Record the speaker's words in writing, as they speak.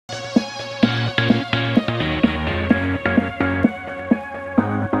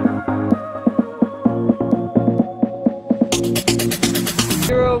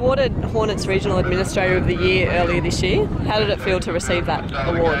awarded Hornets Regional Administrator of the Year earlier this year. How did it feel to receive that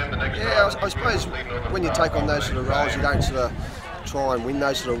award? Yeah, I suppose when you take on those sort of roles, you don't sort of try and win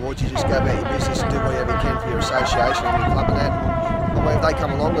those sort of awards. You just go about your business and do whatever you can for your association and your club and that. I mean, if they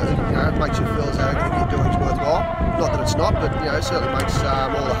come along, it makes you feel as though everything you're doing is worthwhile. Not that it's not, but it certainly makes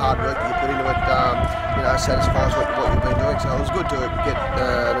all the hard work that you put into it, satisfies what you've been doing. So it was good to get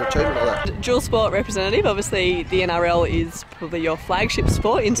an achievement like that. Dual sport representative, obviously the NRL is probably your flagship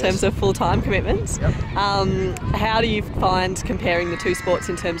sport in terms of full-time commitments. Yep. How do you find comparing the two sports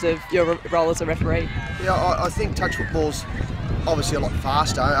in terms of your role as a referee? Yeah, I think touch football's obviously a lot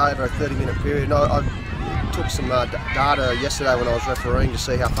faster over a 30-minute period. I took some data yesterday when I was refereeing to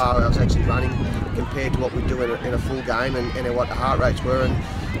see how far I was actually running compared to what we do in a full game and what the heart rates were. And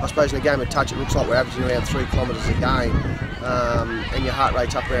I suppose in a game of touch it looks like we're averaging around 3 kilometres a game, and your heart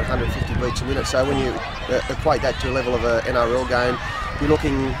rate's up around 150 beats a minute. So when you equate that to a level of an NRL game, you're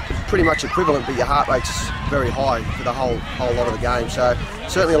looking pretty much equivalent, but your heart rate's very high for the whole lot of the game. So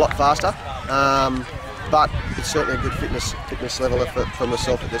certainly a lot faster. But it's certainly a good fitness level for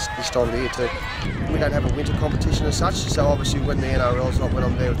myself at this time of the year too. We don't have a winter competition as such, so obviously when the NRL's not, when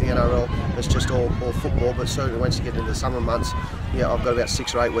I'm there with the NRL, it's just all football. But certainly once you get into the summer months, I've got about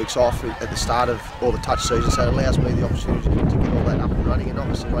 6 or 8 weeks off at the start of all the touch season, so it allows me the opportunity to get all that up and running. And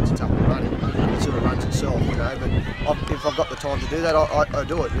obviously once it's up and running, it sort of runs itself, But if I've got the time to do that, I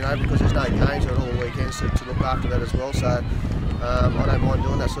do it, because there's no games or all the weekends to look after that as well. So I don't mind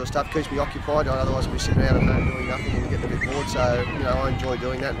doing that sort of stuff. Keeps me occupied. Otherwise, I'll be sitting around at home doing nothing and getting a bit bored. So, I enjoy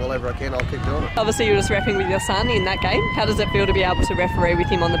doing that, and whenever I can, I'll keep doing it. Obviously, you're just refereeing with your son in that game. How does it feel to be able to referee with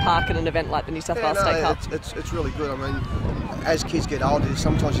him on the park at an event like the New South Wales State Cup? It's really good. I mean, as kids get older,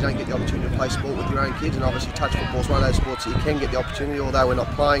 sometimes you don't get the opportunity to play sport with your own kids, and obviously touch football is one of those sports that you can get the opportunity, although we're not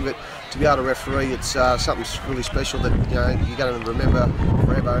playing. But to be able to referee, it's something really special that you're going to remember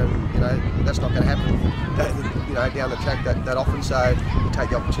forever, and that's not going to happen down the track that often. So you take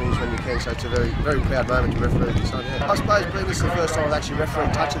the opportunities when you can. So it's a very, very proud moment to referee with your son. Yeah. I suppose being this is the first time I've actually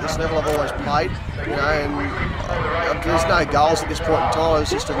refereed touch at this level. I've always played, and there's no goals at this point in time. It's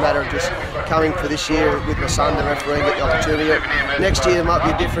just a matter of just coming for this year with my son to referee and get the opportunity. Next year there might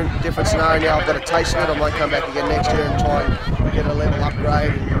be a different scenario. Now I've got a taste of it. I might come back again next year and try and get a level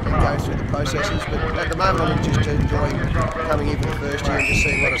upgrade and go through the processes. But at the moment I'm just enjoying coming in for the first year and just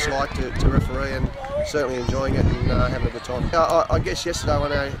seeing what it's like to referee, and certainly enjoying it and having a good time. I guess yesterday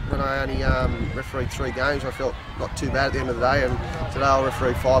when I only refereed 3 games, I felt not too bad at the end of the day, and today I'll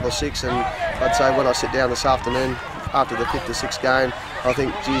referee 5 or 6, and I'd say when I sit down this afternoon after the 5th or 6th game, I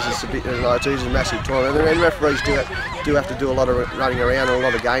think, it's a massive tournament, and referees do have to do a lot of running around and a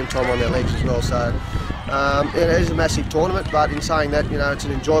lot of game time on their legs as well. So it is a massive tournament, but in saying that, it's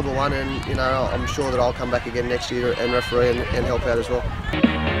an enjoyable one, and I'm sure that I'll come back again next year and referee and help out as well.